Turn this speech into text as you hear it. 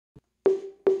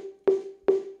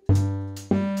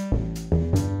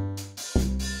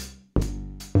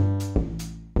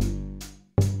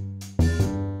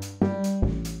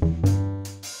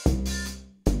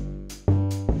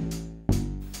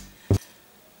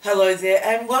Hello there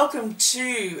and welcome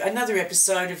to another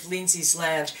episode of Linzi's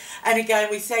Lounge. And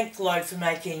again, we thank Globe for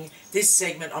making this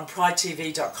segment on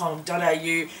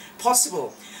prideTV.com.au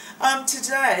possible.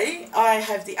 Today, I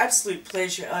have the absolute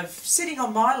pleasure of sitting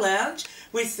on my lounge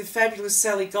with the fabulous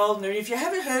Sally Goldner. And if you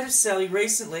haven't heard of Sally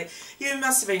recently, you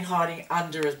must have been hiding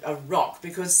under a rock,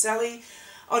 because Sally,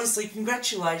 honestly,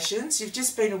 congratulations. You've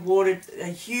just been awarded a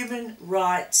human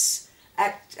rights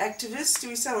activist, do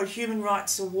we say, or a human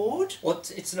rights award? Well,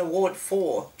 it's an award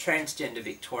for Transgender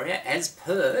Victoria, as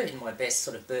per, in my best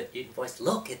sort of Bert Newton voice,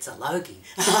 look, it's a Logie.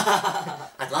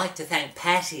 I'd like to thank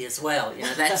Patty as well, you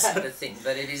know, that sort of thing.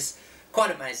 But it is quite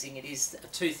amazing. It is a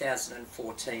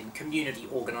 2014 Community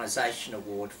Organisation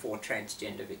Award for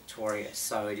Transgender Victoria.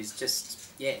 So it is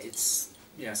just, yeah, it's,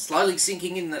 you know, slowly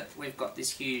sinking in that we've got this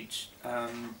huge,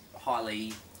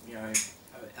 highly, you know,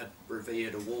 a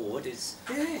revered award is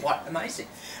quite amazing.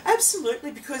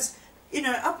 Absolutely, because, you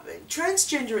know,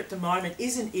 transgender at the moment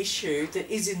is an issue that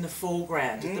is in the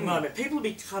foreground at the moment. People are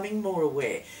becoming more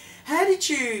aware. How did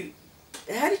you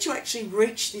actually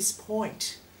reach this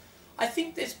point? I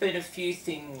think there's been a few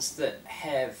things that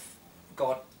have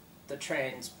got the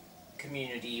trans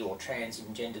community, or trans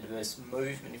and gender diverse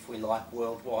movement, if we like,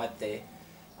 worldwide there.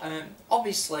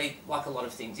 Obviously, like a lot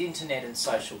of things, internet and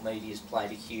social media has played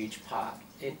a huge part.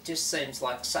 It just seems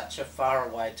like such a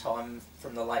faraway time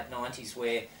from the late 90s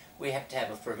where we had to have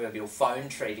a proverbial phone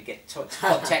tree to get to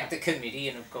contact the committee,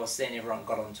 and of course then everyone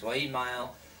got onto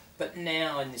email. But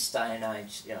now in this day and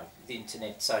age, you know, the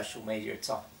internet, social media, it's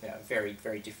a very,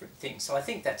 very different thing. So I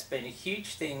think that's been a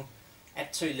huge thing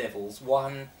at two levels.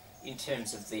 One, in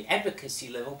terms of the advocacy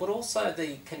level, but also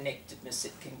the connectedness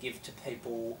it can give to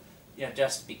people, you know,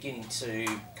 just beginning to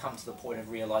come to the point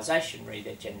of realisation, re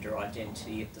their gender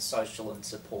identity at the social and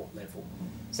support level.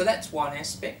 So that's one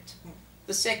aspect.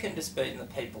 The second has been the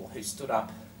people who stood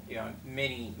up, you know,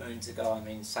 many moons ago. I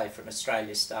mean, say from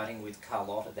Australia, starting with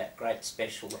Carlotta, that great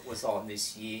special that was on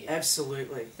this year.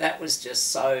 Absolutely. That was just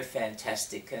so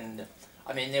fantastic. And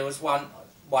I mean, there was one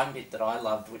bit that I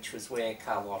loved, which was where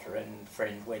Carlotta and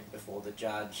friend went before the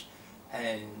judge,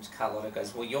 and Carlotta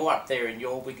goes, well, you're up there in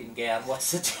your wig and gown,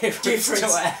 what's the difference to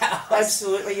ours?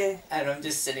 Absolutely, yeah. And I'm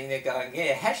just sitting there going,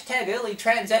 yeah, hashtag early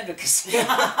trans advocacy.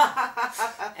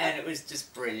 And it was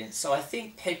just brilliant. So I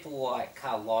think people like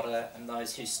Carlotta and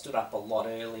those who stood up a lot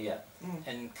earlier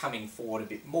and coming forward a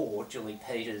bit more, Julie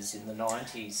Peters in the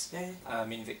 90s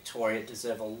in Victoria,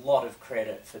 deserve a lot of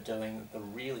credit for doing the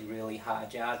really, really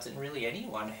hard yards, and really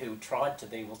anyone who tried to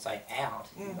be, we'll say, out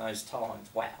in those times.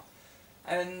 Wow.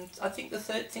 And I think the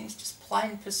third thing is just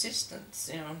plain persistence.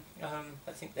 You know,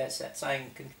 I think that's that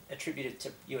saying attributed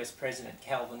to US President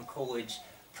Calvin Coolidge: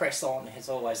 "Press on has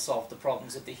always solved the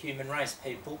problems of the human race."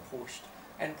 People pushed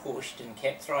and pushed and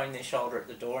kept throwing their shoulder at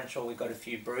the door, and sure, we got a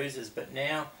few bruises, but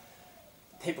now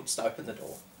people just open the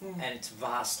door, and it's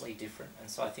vastly different. And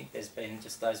so I think there's been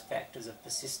just those factors of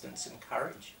persistence and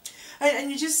courage.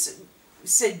 And you just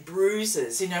said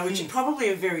bruises, you know, which are probably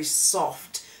a very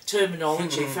soft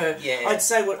terminology for, I'd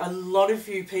say, what a lot of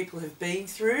you people have been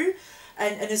through,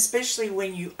 and especially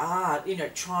when you are, you know,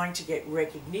 trying to get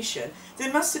recognition.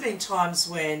 There must have been times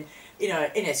when, you know,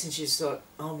 in essence you thought,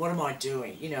 oh, what am I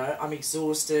doing? You know, I'm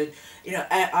exhausted. You know,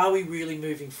 are we really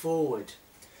moving forward?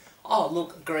 Oh,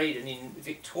 look, agreed. And in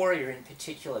Victoria in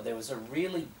particular, there was a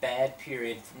really bad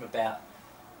period from about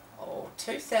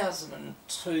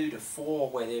 2002 to 4,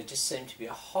 where there just seemed to be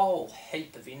a whole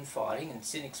heap of infighting, and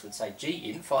cynics would say, gee,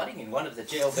 infighting in one of the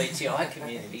GLBTI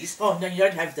communities. Oh, no, you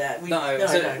don't have that.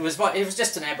 It was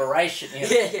just an aberration. You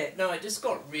know? Yeah. No, it just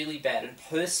got really bad, and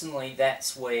personally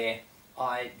that's where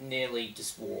I nearly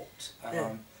just walked.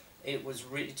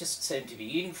 It just seemed to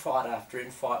be infight after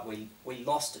infight. We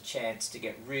lost a chance to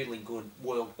get really good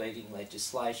world-beating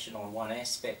legislation on one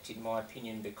aspect, in my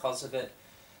opinion, because of it.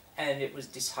 And it was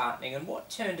disheartening. And what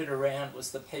turned it around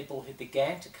was the people who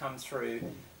began to come through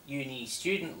uni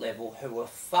student level, who were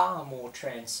far more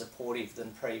trans supportive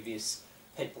than previous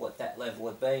people at that level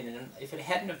have been. And if it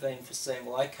hadn't have been for seeing,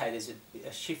 well, okay, there's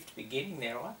a shift beginning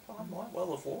there, I might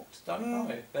well have walked, don't know.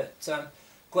 But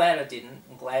glad I didn't,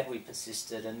 and glad we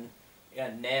persisted. And you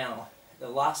know, now, the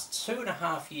last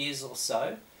 2.5 years or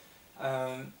so,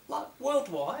 like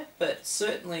worldwide, but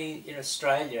certainly in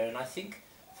Australia, and I think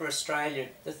for Australia,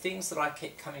 the things that I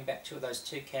kept coming back to are those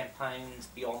two campaigns,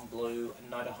 Beyond Blue and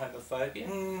No to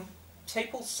Homophobia.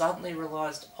 People suddenly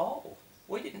realised, oh,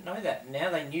 we didn't know that. Now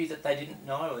they knew that they didn't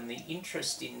know, and the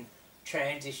interest in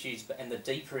trans issues and the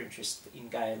deeper interest in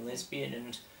gay and lesbian,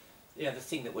 and you know, the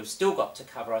thing that we've still got to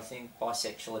cover, I think,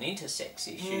 bisexual and intersex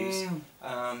issues.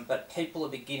 But people are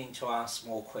beginning to ask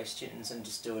more questions and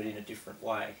just do it in a different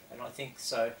way. And I think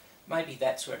so maybe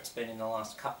that's where it's been in the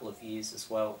last couple of years as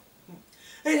well.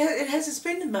 It has. It's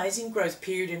been an amazing growth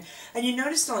period, and you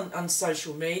noticed on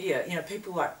social media,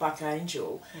 people like Buck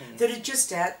Angel that are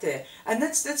just out there, and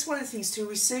that's one of the things too.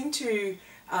 We seem to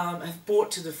have brought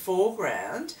to the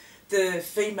foreground the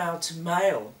female to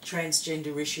male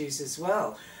transgender issues as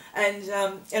well, and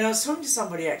I was talking to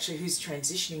somebody actually who's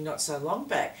transitioning not so long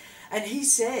back. And he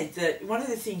said that one of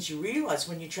the things you realise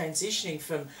when you're transitioning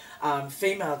from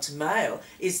female to male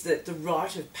is that the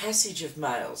rite of passage of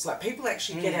males, like people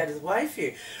actually get out of the way for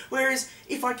you. Whereas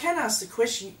if I can ask the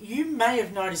question, you may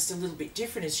have noticed a little bit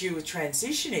different as you were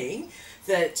transitioning,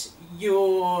 that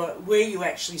where you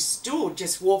actually stood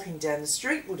just walking down the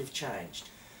street would have changed.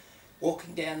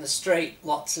 Walking down the street,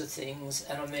 lots of things,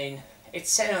 and I mean, it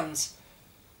sounds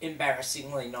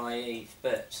embarrassingly naive,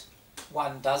 but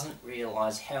one doesn't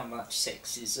realise how much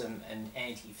sexism and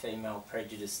anti-female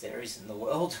prejudice there is in the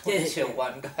world until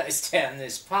one goes down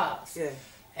this path. Yeah.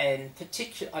 And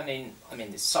I mean,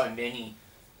 there's so many.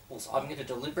 Also, I'm going to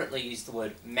deliberately use the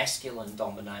word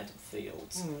masculine-dominated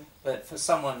fields, but for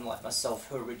someone like myself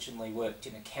who originally worked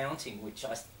in accounting, which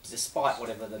despite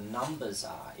whatever the numbers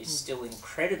are, is still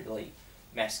incredibly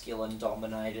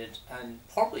masculine-dominated, and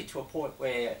probably to a point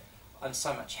where I'm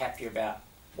so much happier about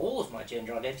all of my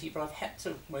gender identity, but I've had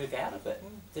to move out of it.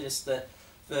 There's the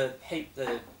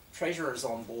treasurers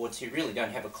on boards who really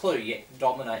don't have a clue yet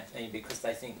dominate me because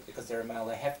they think because they're a male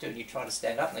they have to, and you try to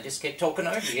stand up and they just keep talking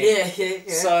over you. Yeah.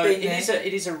 So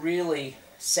it is a really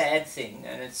sad thing,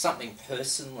 and it's something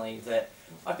personally that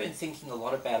I've been thinking a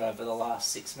lot about over the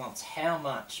last 6 months, how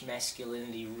much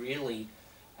masculinity really,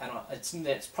 and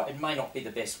it may not be the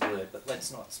best word, but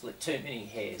let's not split too many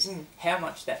hairs, how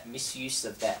much that misuse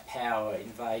of that power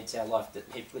invades our life,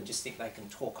 that people just think they can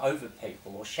talk over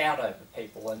people or shout over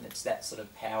people, and it's that sort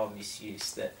of power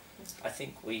misuse that I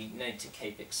think we need to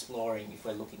keep exploring if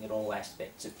we're looking at all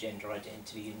aspects of gender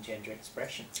identity and gender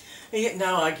expression. You get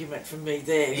no argument from me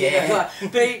there. Yeah.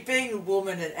 Like being a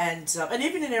woman and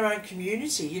even in our own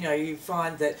community, you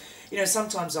find that,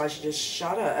 sometimes I should just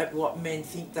shudder at what men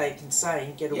think they can say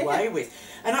and get away with.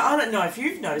 And I don't know if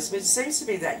you've noticed, but it seems to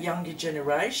be that younger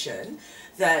generation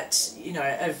that,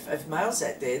 of males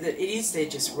out there, that it is their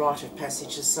just rite of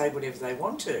passage to say whatever they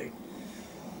want to.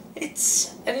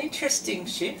 It's an interesting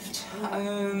shift.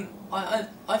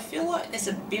 I feel like there's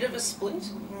a bit of a split.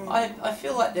 I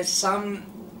feel like there's some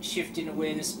shift in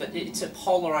awareness, but it's a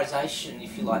polarisation,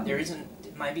 if you like.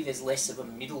 Maybe there's less of a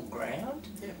middle ground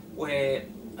where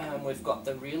we've got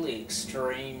the really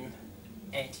extreme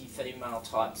anti-female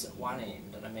types at one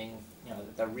end, and I mean,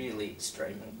 the really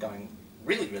extreme and going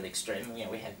really, really extreme.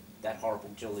 We had that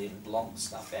horrible Julian Blanc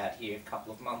stuff out here a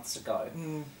couple of months ago.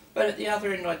 But at the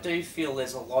other end, I do feel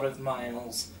there's a lot of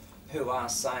males who are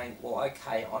saying, well,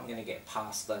 okay, I'm going to get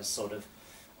past those sort of,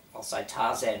 I'll say,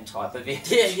 Tarzan type of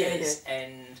images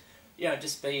and,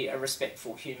 just be a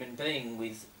respectful human being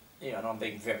with, and I'm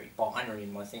being very binary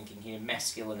in my thinking here,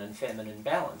 masculine and feminine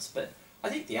balance. But I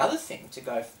think the other thing to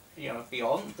go,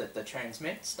 beyond the trans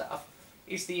men stuff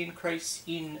is the increase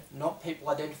in not people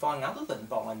identifying other than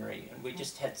binary. And we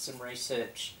just had some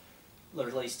research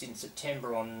released in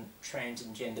September on trans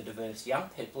and gender diverse young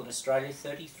people in Australia.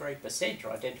 33%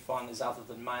 are identifying as other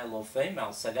than male or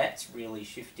female, so that's really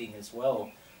shifting as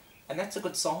well, and that's a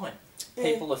good sign.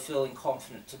 People are feeling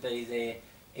confident to be their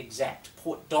exact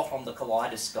dot on the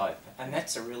kaleidoscope, and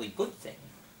that's a really good thing.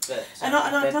 But, and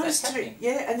I noticed too,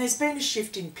 and there's been a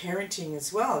shift in parenting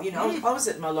as well. I was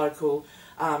at my local,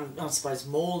 I suppose,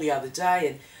 mall the other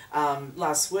day, and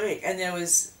last week, and there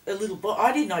was a little boy.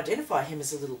 I didn't identify him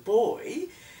as a little boy,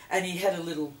 and he had a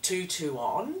little tutu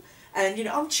on, and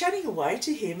I'm chatting away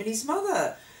to him, and his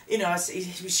mother, he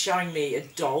was showing me a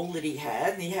doll that he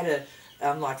had, and he had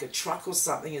like a truck or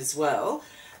something as well,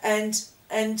 and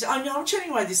I'm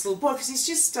chatting away to this little boy because he's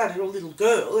just started, or little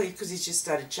girl, because he's just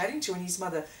started chatting to her, and his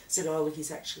mother said, "Oh, look,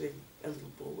 he's actually a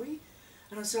little boy,"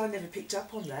 and I said, "I never picked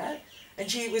up on that." And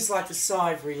she was like a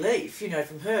sigh of relief,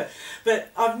 from her.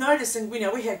 But I've noticed, and we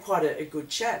had quite a good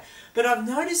chat, but I've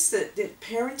noticed that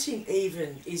parenting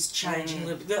even is changing a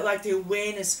little bit, like the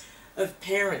awareness of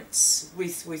parents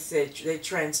with their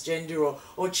transgender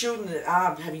or children that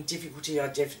are having difficulty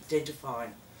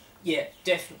identifying. Yeah,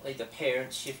 definitely the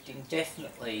parents shifting,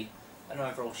 definitely an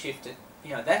overall shift.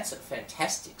 That's a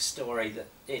fantastic story that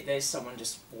there's someone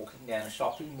just walking down a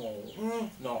shopping mall,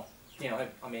 not,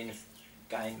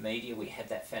 Game Media, we had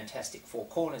that fantastic Four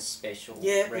Corners special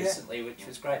recently, which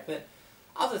was great. But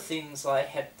other things, I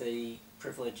had the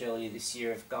privilege earlier this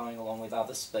year of going along with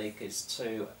other speakers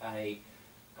to a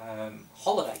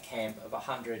holiday camp of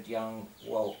 100 young,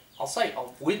 well, I'll say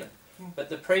old women, But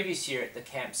the previous year at the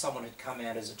camp, someone had come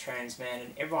out as a trans man,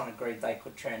 and everyone agreed they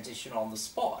could transition on the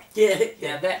spot. Yeah.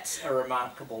 Now that's a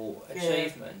remarkable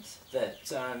achievement that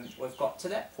we've got to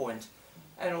that point.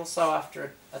 And also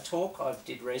after a talk I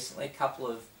did recently, a couple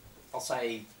of, I'll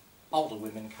say, older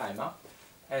women came up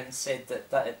and said that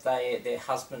their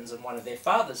husbands and one of their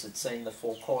fathers had seen the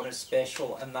Four Corners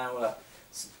special, and they were,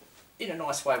 in a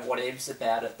nice way, whatevs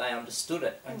about it. They understood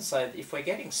it. And so if we're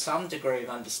getting some degree of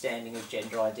understanding of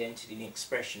gender identity and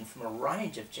expression from a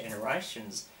range of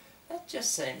generations, that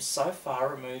just seems so far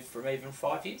removed from even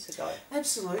 5 years ago.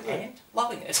 Absolutely. And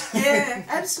loving it. Yeah,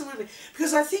 absolutely.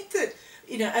 Because I think that,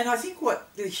 and I think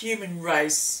what the human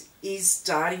race is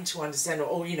starting to understand,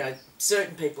 or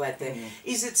certain people out there,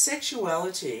 is that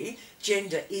sexuality,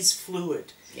 gender, is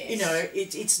fluid. Yes.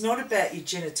 It's not about your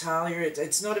genitalia.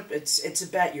 It's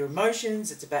about your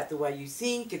emotions. It's about the way you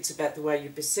think. It's about the way you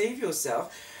perceive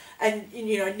yourself. And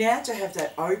now to have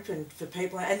that open for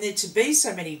people, and there to be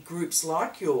so many groups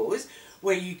like yours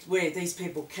where these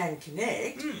people can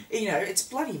connect, it's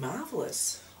bloody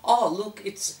marvellous. Oh, look,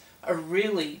 it's a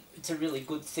really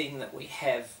good thing that we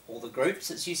have all the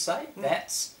groups, as you say.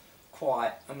 That's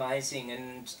quite amazing.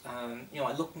 And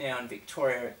I look now in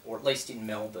Victoria, or at least in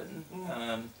Melbourne.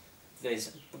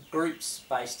 There's groups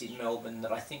based in Melbourne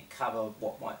that I think cover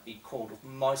what might be called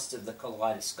most of the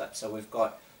kaleidoscope. So we've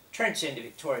got Transgender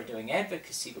Victoria doing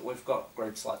advocacy, but we've got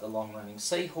groups like the Long Running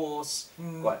Seahorse,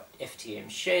 we've got FTM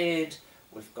Shared,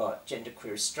 we've got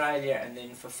Genderqueer Australia, and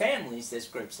then for families there's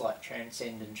groups like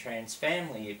Transcend and Trans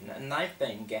Family even, and they've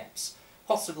been gaps.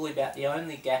 Possibly about the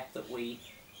only gap that we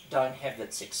don't have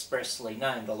that's expressly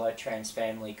named, although Trans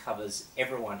Family covers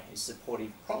everyone who's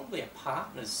supportive. Probably a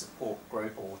partners support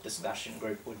group or discussion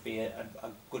group would be a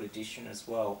good addition as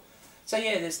well. So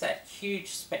yeah, there's that huge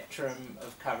spectrum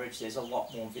of coverage. There's a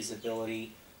lot more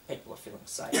visibility. People are feeling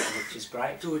safer, which is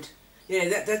great. Good.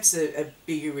 Yeah, that's a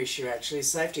bigger issue actually,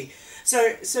 safety.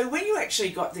 So when you actually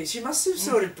got this, you must have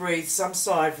sort of breathed some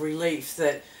sigh of relief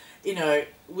that,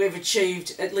 we've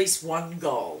achieved at least one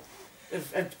goal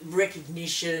of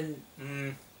recognition.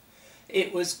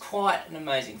 It was quite an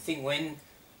amazing thing when,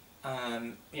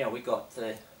 we got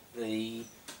the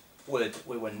word that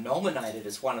we were nominated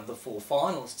as one of the 4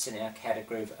 finalists in our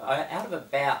category. Out of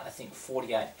about, I think,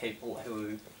 48 people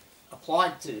who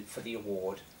applied for the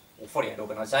award, or 48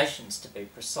 organisations to be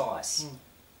precise.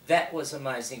 That was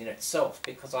amazing in itself,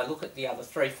 because I look at the other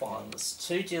 3 finalists,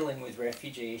 2 dealing with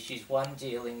refugee issues, 1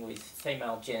 dealing with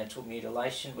female genital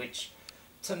mutilation, which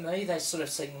to me they sort of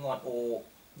seem like more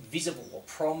visible or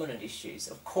prominent issues.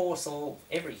 Of course,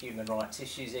 every human rights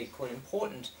issue is equally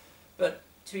important, but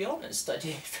to be honest, I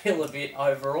did feel a bit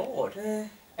overawed.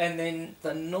 And then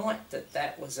the night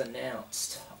that was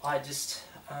announced, I just,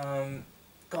 I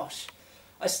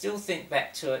still think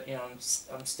back to it.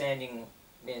 I'm standing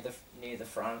near the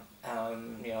front,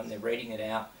 and they're reading it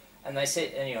out, and they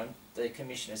said, the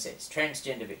commissioner said it's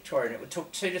Transgender Victoria, and it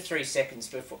took 2 to 3 seconds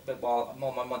before, but while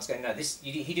my mind's going, no,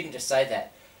 he didn't just say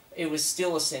that. It was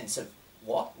still a sense of,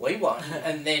 what, we won,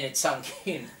 and then it sunk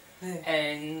in.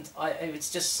 And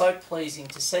it's just so pleasing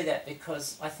to see that,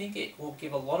 because I think it will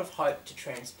give a lot of hope to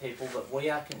trans people that we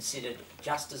are considered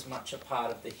just as much a part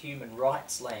of the human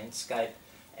rights landscape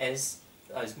as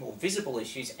those more visible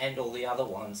issues and all the other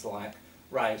ones like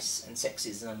race and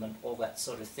sexism and all that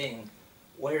sort of thing.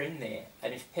 We're in there,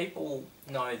 and if people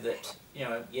know that,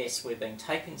 yes, we're being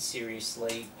taken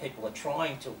seriously, people are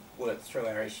trying to work through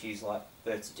our issues like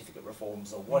birth certificate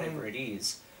reforms or whatever it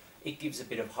is, it gives a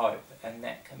bit of hope, and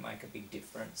that can make a big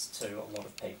difference to a lot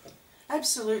of people.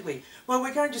 Absolutely. Well,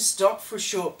 we're going to stop for a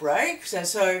short break.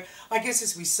 So I guess,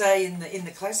 as we say in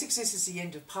the classics, this is the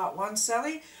end of part 1,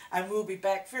 Sally, and we'll be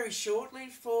back very shortly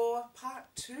for part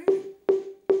 2.